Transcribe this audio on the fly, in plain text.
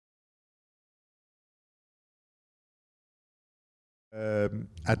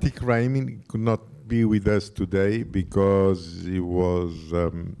Atik Raimi could not be with us today because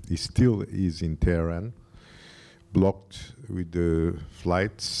he still is in Tehran, blocked with the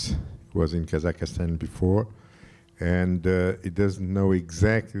flights. He was in Kazakhstan before, and he doesn't know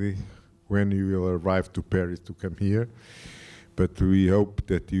exactly when he will arrive to Paris to come here, but we hope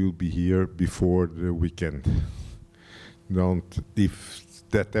that he will be here before the weekend. If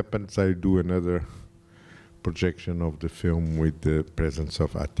that happens, I do another projection of the film with the presence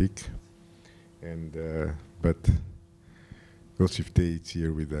of Atik, and but Golshifteh is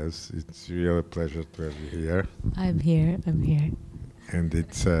here with us. It's really a pleasure to have you here. I'm here. And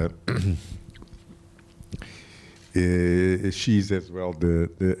it's she's as well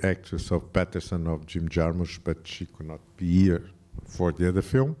the actress of Patterson of Jim Jarmusch, but she could not be here for the other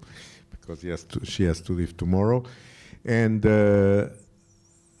film because she has to leave tomorrow, and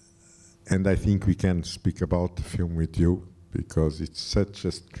I think we can speak about the film with you because it's such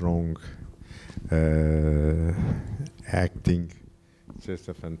a strong acting, just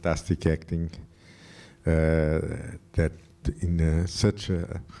a fantastic acting that in such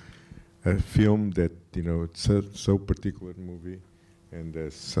a film that, you know, it's so particular movie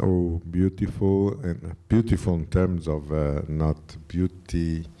and so beautiful, and beautiful in terms of not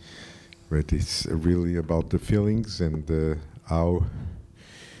beauty, but it's really about the feelings and how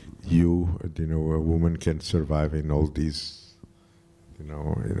a woman can survive in all these,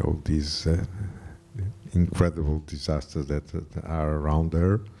 incredible disasters that are around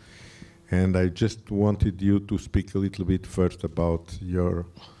her. And I just wanted you to speak a little bit first about your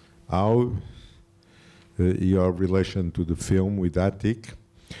relation to the film with Atik.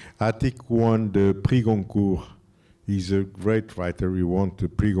 Atik won the Prix Goncourt. He's a great writer. He won the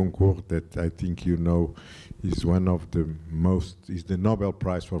Prix Goncourt that I think you know is one of the most, is the Nobel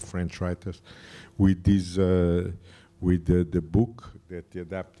Prize for French writers, with this, with the book that he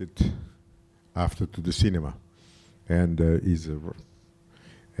adapted after to the cinema, and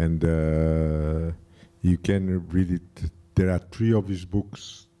you can read it. There are 3 of his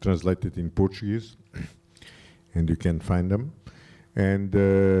books translated in Portuguese, and you can find them. And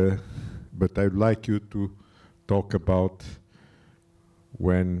but I'd like you to talk about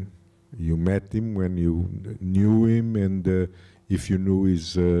when you met him, when you knew him, and if you knew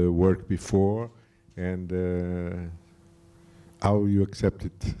his work before, and how you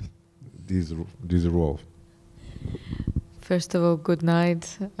accepted this role. First of all, good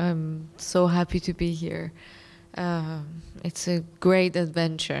night. I'm so happy to be here. It's a great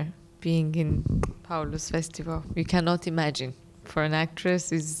adventure being in Paulus Festival. You cannot imagine. For an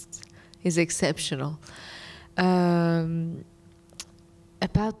actress, is exceptional.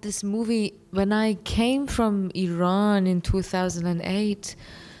 About this movie, when I came from Iran in 2008,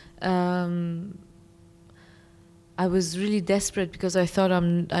 I was really desperate because I thought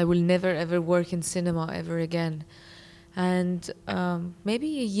I will never ever work in cinema ever again. And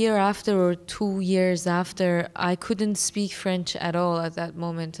maybe a year after or 2 years after, I couldn't speak French at all at that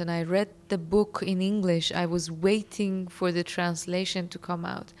moment. And I read the book in English. I was waiting for the translation to come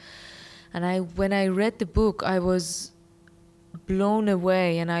out. And when I read the book, I was blown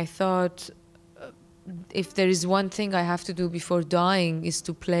away. And I thought, if there is one thing I have to do before dying, is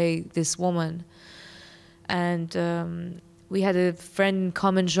to play this woman. And we had a friend in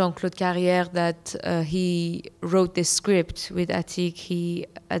common, Jean-Claude Carrière, that he wrote this script with Atik. He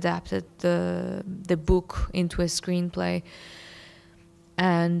adapted the book into a screenplay.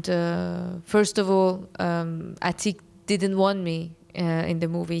 And first of all, Atik didn't want me in the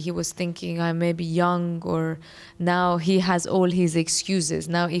movie. He was thinking I may be young, or now he has all his excuses.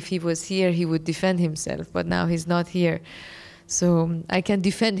 Now if he was here, he would defend himself, but now he's not here. So I can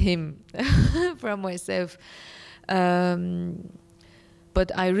defend him from myself.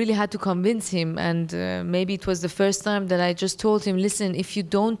 But I really had to convince him, and maybe it was the first time that I just told him, listen, if you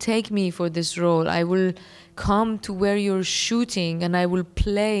don't take me for this role, I will come to where you're shooting and I will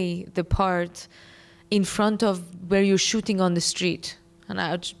play the part in front of where you're shooting on the street. And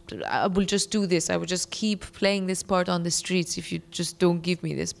I will just do this. I will just keep playing this part on the streets if you just don't give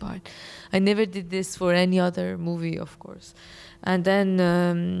me this part. I never did this for any other movie, of course. And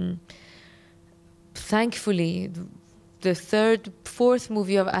then thankfully, the 4th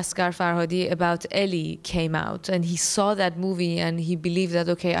movie of Asghar Farhadi about Ellie came out, and he saw that movie and he believed that,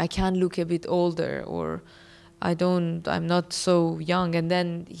 okay, I can look a bit older, or I'm not so young, and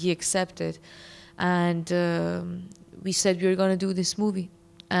then he accepted. And we said we were going to do this movie.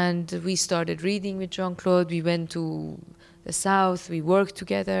 And we started reading with Jean-Claude. We went to the South, we worked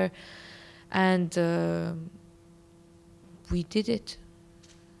together, and we did it.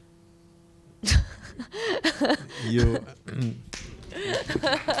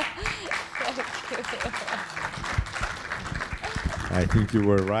 I think you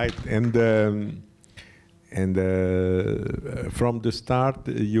were right. And from the start,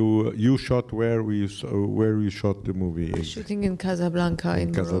 you shot where you shot the movie? Shooting in Casablanca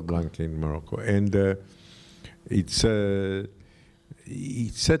in Casablanca in Morocco. And it's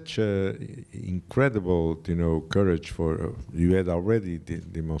such incredible, courage for you had already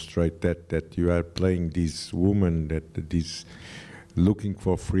demonstrated that you are playing this woman that is looking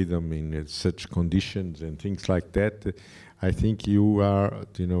for freedom in such conditions and things like that. I think you are,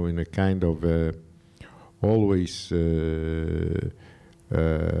 in a kind of always, and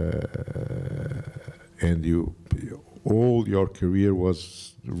all your career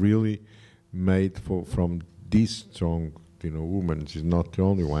was really made from this strong, woman. She's not the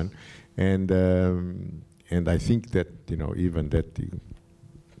only one, and I think that even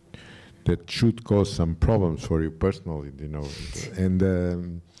that should cause some problems for you personally,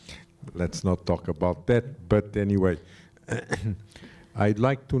 and let's not talk about that. But anyway, I'd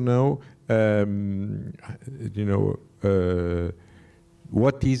like to know,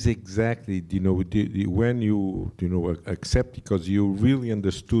 what is exactly, when you, accept, because you really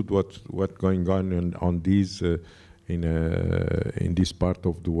understood what's going on these in this part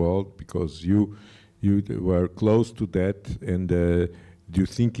of the world, because you were close to that, and do you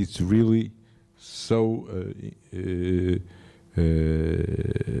think it's really so?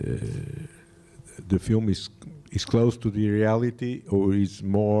 The film is close to the reality, or is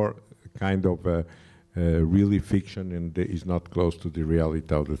more kind of really fiction and is not close to the reality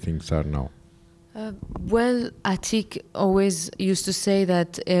how the things are now? Well, Atik always used to say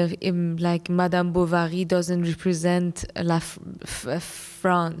that like Madame Bovary doesn't represent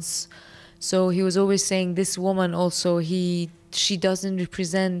France. So he was always saying this woman also, she doesn't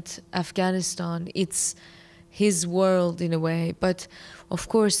represent Afghanistan. It's his world in a way. But of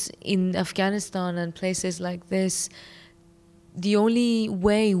course, in Afghanistan and places like this, the only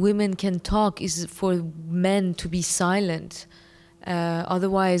way women can talk is for men to be silent.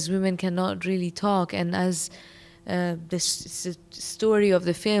 Otherwise, women cannot really talk. And as the story of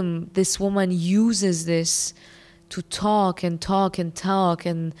the film, this woman uses this to talk and talk and talk,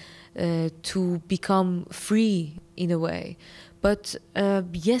 and to become free in a way. But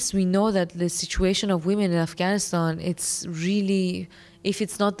yes, we know that the situation of women in Afghanistan, it's really, if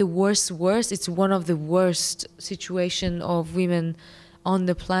it's not the worst, it's one of the worst situation of women on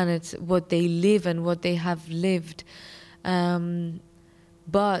the planet, what they live and what they have lived.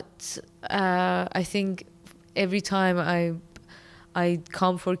 But I think every time I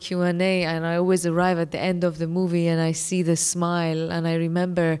come for Q&A, and I always arrive at the end of the movie and I see the smile, and I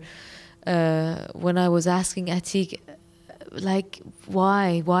remember when I was asking Atik, like,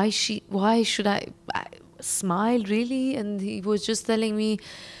 why should I smile really? And he was just telling me,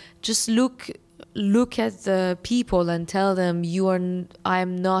 just look at the people and tell them I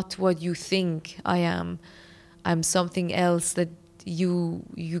am not what you think I am. I'm something else that you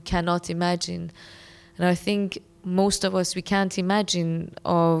cannot imagine. And I think most of us, we can't imagine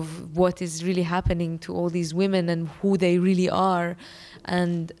of what is really happening to all these women and who they really are,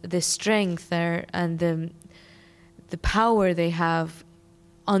 and the strength there, and the power they have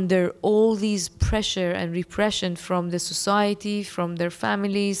under all these pressure and repression from the society, from their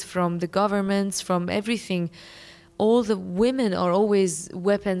families, from the governments, from everything. All the women are always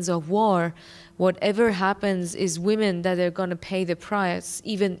weapons of war. Whatever happens is women that are going to pay the price.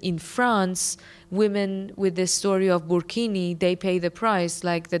 Even in France, women with the story of Burkini, they pay the price.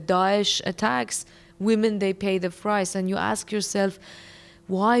 Like the Daesh attacks, women, they pay the price. And you ask yourself,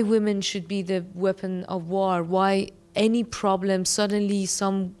 why women should be the weapon of war? Why any problem, suddenly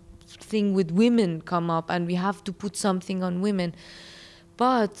something with women come up and we have to put something on women?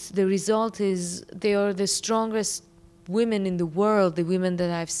 But the result is they are the strongest women in the world, the women that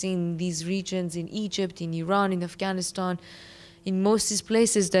I've seen in these regions, in Egypt, in Iran, in Afghanistan, in most of these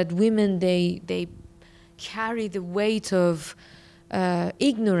places, that women, they carry the weight of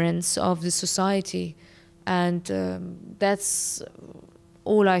ignorance of the society. And that's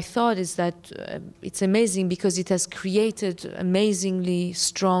all I thought, is that it's amazing because it has created amazingly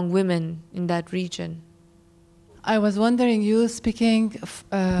strong women in that region. I was wondering, you speaking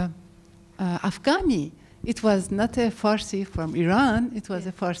Afghani, it was not a Farsi from Iran, it was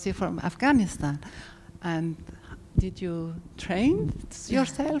a Farsi from Afghanistan. And did you train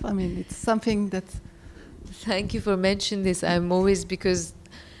yourself? I mean, it's something that... Thank you for mentioning this. I'm always, because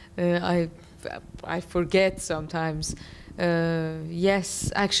I forget sometimes.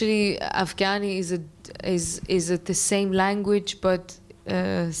 Yes, actually, Afghani is the same language, but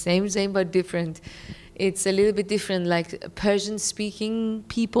same but different. it's a little bit different. Like Persian-speaking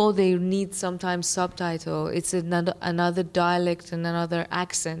people, they need sometimes subtitle. It's another dialect and another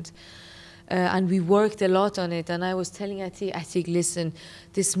accent. And we worked a lot on it. And I was telling Atik, listen,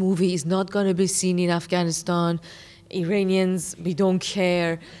 this movie is not going to be seen in Afghanistan. Iranians, we don't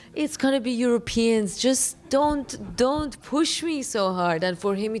care. It's going to be Europeans. Just don't push me so hard. And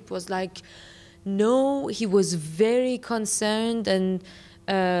for him, it was like, no, he was very concerned. And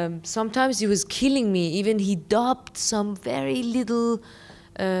sometimes he was killing me. Even he dubbed some very little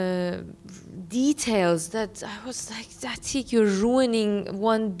details that I was like, Atik, you're ruining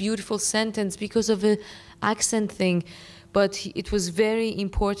one beautiful sentence because of an accent thing. But it was very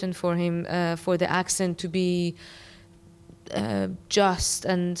important for him, for the accent to be just.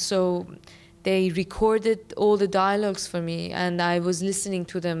 And so they recorded all the dialogues for me, and I was listening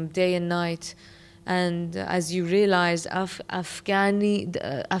to them day and night. And as you realize, Afghani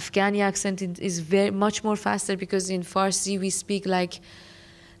accent is very much more faster, because in Farsi we speak like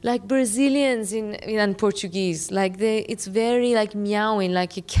Brazilians in Portuguese. Like it's very like meowing,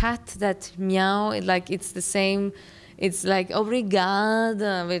 like a cat that meow. Like it's the same. It's like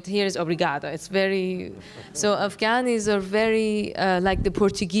obrigada, but here is obrigado. It's very. So Afghanis are very like the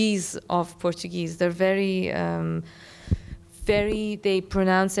Portuguese of Portuguese. They're very, they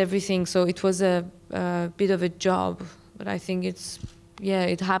pronounce everything. So it was a bit of a job, but I think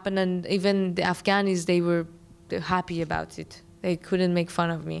it happened, and even the Afghanis, they're happy about it. They couldn't make fun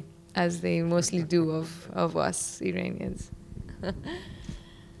of me, as they mostly do of us Iranians.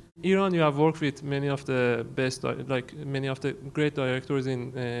 Iran, you have worked with many of the best, like many of the great directors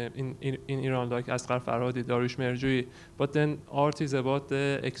in Iran, like Asghar Farhadi, Dariush Merjoui. But then art is about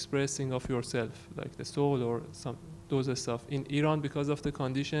the expressing of yourself, like the soul or some those stuff. In Iran, because of the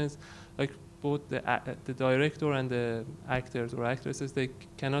conditions, like both the director and the actors or actresses, they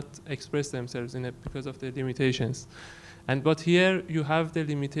cannot express themselves because of the limitations. But here you have the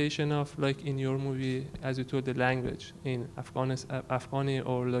limitation of, like in your movie, as you told, the language in Afghani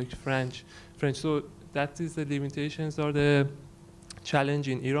or like French. So that is the limitations or the challenge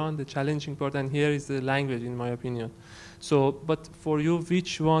in Iran, the challenging part, and here is the language, in my opinion. So, but for you,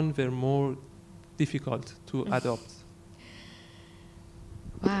 which one were more difficult to adopt?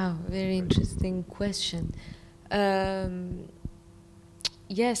 Wow, very interesting question.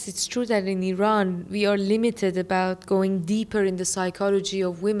 Yes, it's true that in Iran we are limited about going deeper in the psychology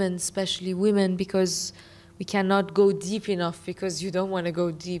of women, especially women, because we cannot go deep enough, because you don't want to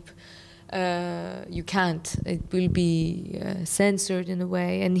go deep. You can't. It will be censored in a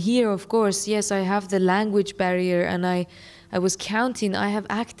way. And here, of course, yes, I have the language barrier, and I was counting. I have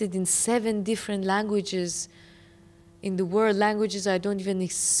acted in 7 different languages in the world, languages I don't even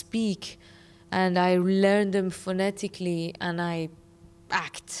speak, and I learned them phonetically, and I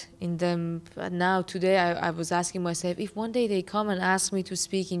act in them. But now today I was asking myself, if one day they come and ask me to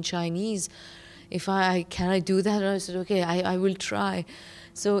speak in Chinese, can I do that? And I said, okay, I will try.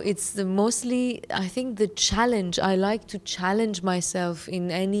 So it's mostly, I think, the challenge. I like to challenge myself in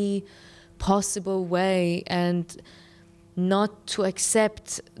any possible way, and not to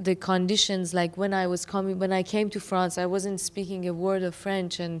accept the conditions. Like when I came to France, I wasn't speaking a word of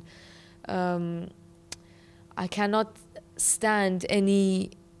French, and I cannot stand any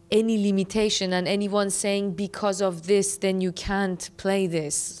limitation, and anyone saying because of this then you can't play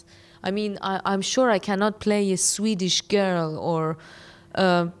this. I mean, I'm sure I cannot play a Swedish girl or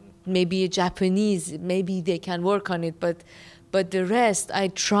maybe a Japanese. Maybe they can work on it, but the rest I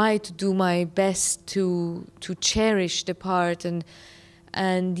try to do my best to cherish the part.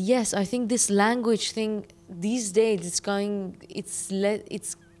 And yes, I think this language thing these days it's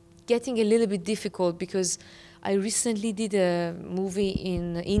getting a little bit difficult, because I recently did a movie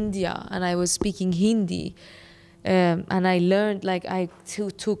in India and I was speaking Hindi, and I learned, like I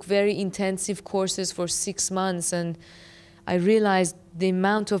took very intensive courses for 6 months, and I realized the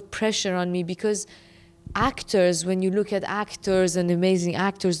amount of pressure on me, because actors, when you look at actors and amazing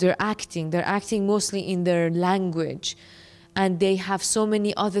actors, they're acting mostly in their language, and they have so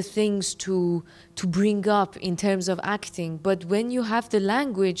many other things to bring up in terms of acting. But when you have the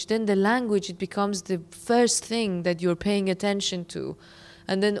language, then the language, it becomes the first thing that you're paying attention to.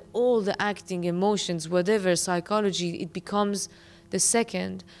 And then all the acting, emotions, whatever, psychology, it becomes the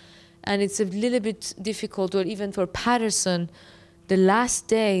second. And it's a little bit difficult. Or even for Patterson, the last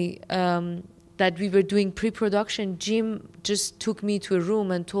day that we were doing pre-production, Jim just took me to a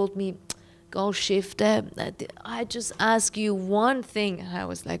room and told me, Golshifteh, I just ask you one thing. And I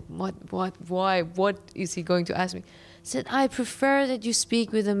was like, why? What is he going to ask me? He said, I prefer that you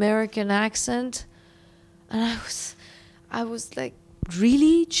speak with American accent. And I was like,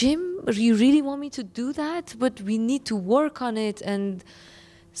 really, Jim, you really want me to do that? But we need to work on it. And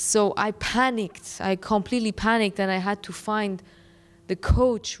so I panicked. I completely panicked, and I had to find the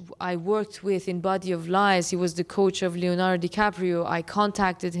coach I worked with in Body of Lies. He was the coach of Leonardo DiCaprio. I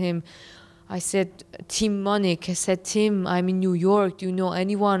contacted him. I said, Tim Monick, I said, Tim, I'm in New York. Do you know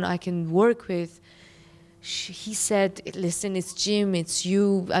anyone I can work with? He said, listen, it's Jim, it's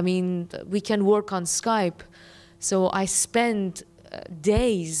you. I mean, we can work on Skype. So I spent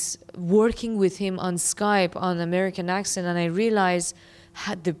days working with him on Skype on American Accent, and I realized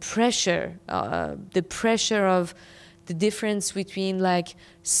the pressure of the difference between like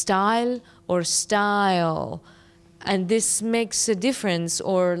style or style. And this makes a difference,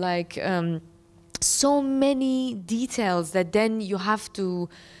 or like so many details that then you have to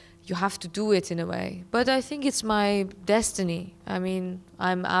do it in a way. But I think it's my destiny. I mean,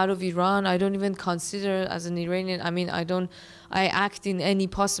 I'm out of Iran. I don't even consider as an Iranian. I mean, I act in any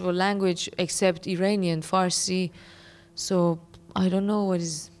possible language except Iranian, Farsi. So I don't know what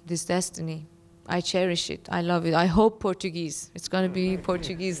is this destiny. I cherish it. I love it. I hope Portuguese. It's going to be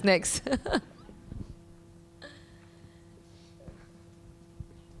Portuguese next.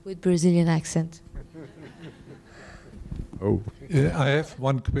 With Brazilian accent. Oh. I have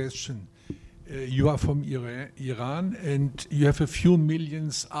one question. You are from Iran, and you have a few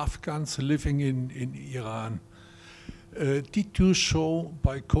millions Afghans living in Iran. Did you show,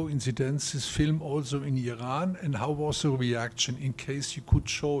 by coincidence, this film also in Iran, and how was the reaction, in case you could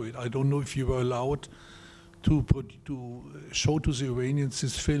show it? I don't know if you were allowed to show to the Iranians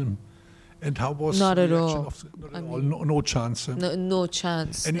this film. And how was not the at reaction all. of the, not at all? No chance. No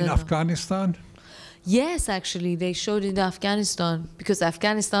chance. And in Afghanistan? Yes, actually, they showed it in Afghanistan, because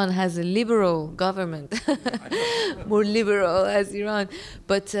Afghanistan has a liberal government, more liberal as Iran.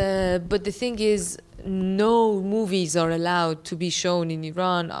 But the thing is, no movies are allowed to be shown in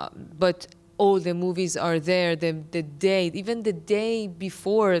Iran, but all the movies are there. Even the day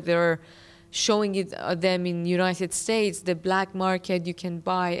before they're showing them in United States, the black market, you can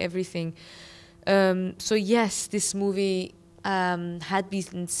buy everything. So yes, this movie had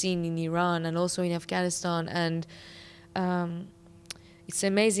been seen in Iran and also in Afghanistan, and it's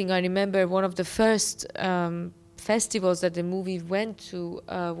amazing. I remember one of the first festivals that the movie went to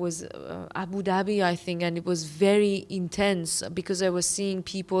was Abu Dhabi, I think, and it was very intense because I was seeing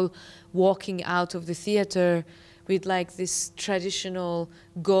people walking out of the theater with like this traditional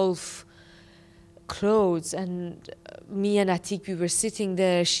Gulf clothes, and me and Atik, we were sitting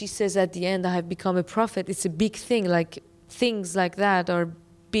there. She says at the end, I have become a prophet. It's a big thing, like things like that are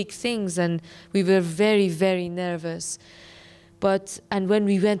big things, and we were very, very nervous. And when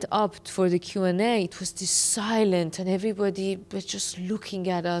we went up for the Q&A, it was this silent, and everybody was just looking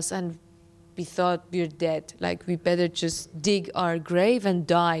at us, and we thought we're dead. Like, we better just dig our grave and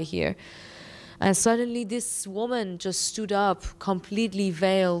die here. And suddenly this woman just stood up, completely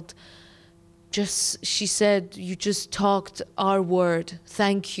veiled. She said, you just talked our word.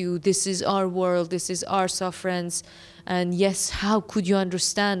 Thank you. This is our world. This is our sufferance. And yes, how could you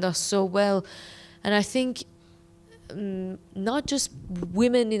understand us so well? And I think not just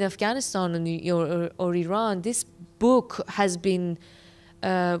women in Afghanistan or Iran, this book has been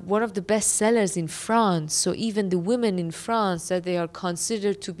one of the best sellers in France. So even the women in France, that they are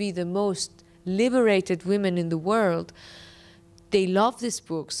considered to be the most liberated women in the world, they love this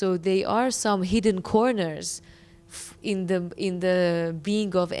book. So there are some hidden corners in the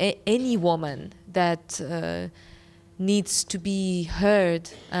being of any woman that needs to be heard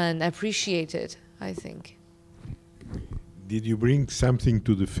and appreciated, I think. Did you bring something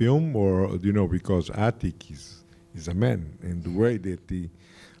to the film, or because Atik is a man, and the way that he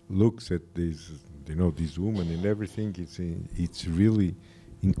looks at these women and everything, it's really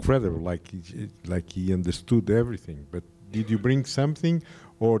incredible. Like he understood everything. But did you bring something,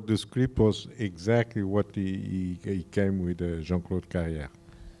 or the script was exactly what he came with Jean-Claude Carrière?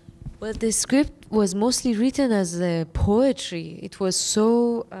 Well, the script was mostly written as poetry. It was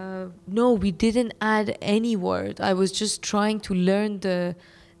so... no, we didn't add any word. I was just trying to learn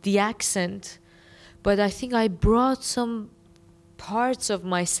the accent. But I think I brought some parts of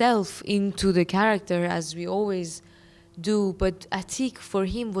myself into the character, as we always do. But Atik, for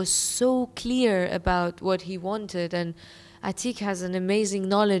him, was so clear about what he wanted. And Atik has an amazing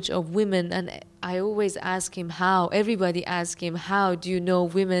knowledge of women, and I always ask him how. Everybody asks him, how do you know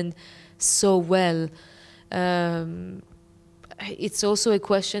women so well? It's also a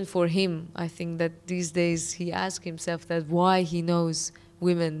question for him. I think that these days he asks himself that why he knows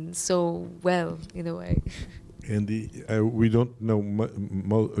women so well, in a way. And we don't know.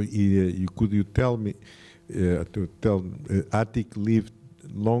 Could you tell me to tell, Atik lived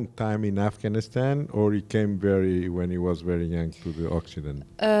long time in Afghanistan, or he came when he was very young to the Occident?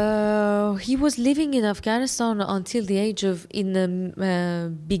 He was living in Afghanistan until the age of, in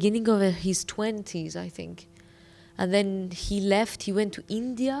the beginning of his 20s, I think. And then he left, he went to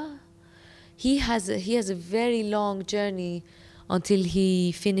India. He has a very long journey until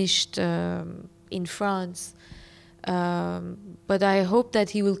he finished in France. But I hope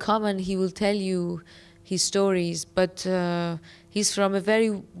that he will come and he will tell you his stories. But he's from a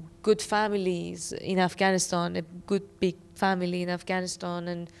very good family in Afghanistan, a good big family in Afghanistan.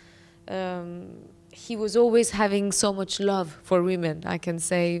 And he was always having so much love for women, I can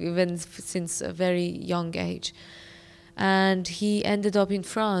say, even since a very young age. And he ended up in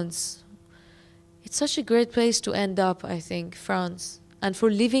France. It's such a great place to end up, I think, France. And for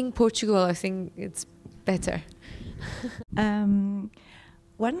living Portugal, I think it's better. One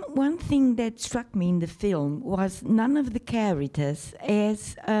thing that struck me in the film was none of the characters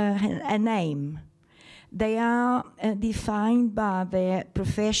has a name. They are defined by their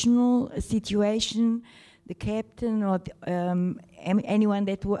professional situation, the captain or anyone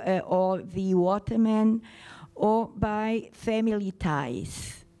that or the waterman, or by family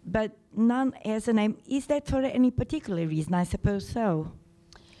ties. But none has a name. Is that for any particular reason? I suppose so.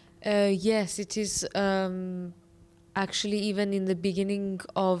 Yes, it is. Actually, even in the beginning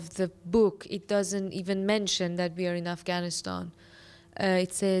of the book, it doesn't even mention that we are in Afghanistan.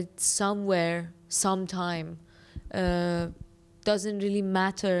 It said somewhere, sometime. Doesn't really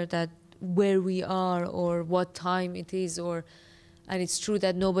matter that where we are or what time it is, and it's true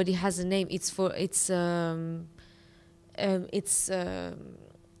that nobody has a name.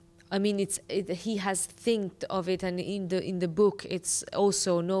 I mean, he has think of it, and in the book, it's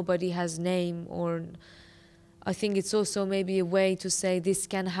also nobody has name, or I think it's also maybe a way to say this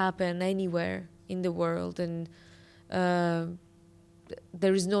can happen anywhere in the world, and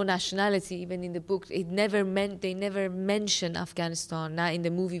there is no nationality even in the book. They never mention Afghanistan. Now in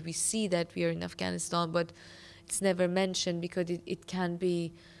the movie we see that we are in Afghanistan, but it's never mentioned because it can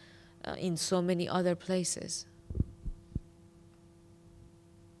be in so many other places.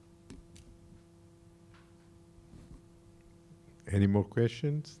 Any more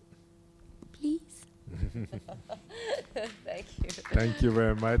questions? Please. Thank you. Thank you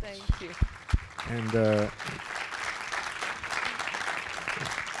very much. Thank you. And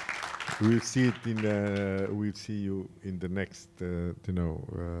we'll see it we'll see you in the next,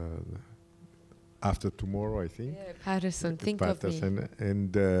 after tomorrow, I think. Yeah, Patterson, think of me.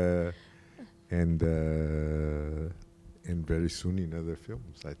 And very soon in other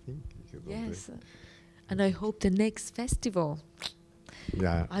films, I think. Yes. And I hope the next festival.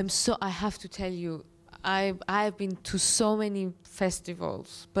 Yeah. I have to tell you, I've been to so many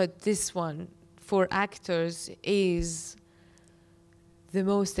festivals, but this one for actors is the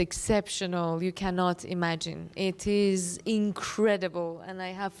most exceptional you cannot imagine. It is incredible, and I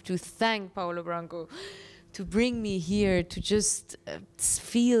have to thank Paolo Branco to bring me here to just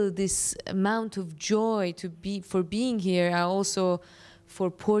feel this amount of joy for being here, and also for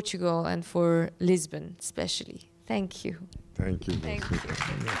Portugal and for Lisbon especially. Thank you. Thank you. Thank you.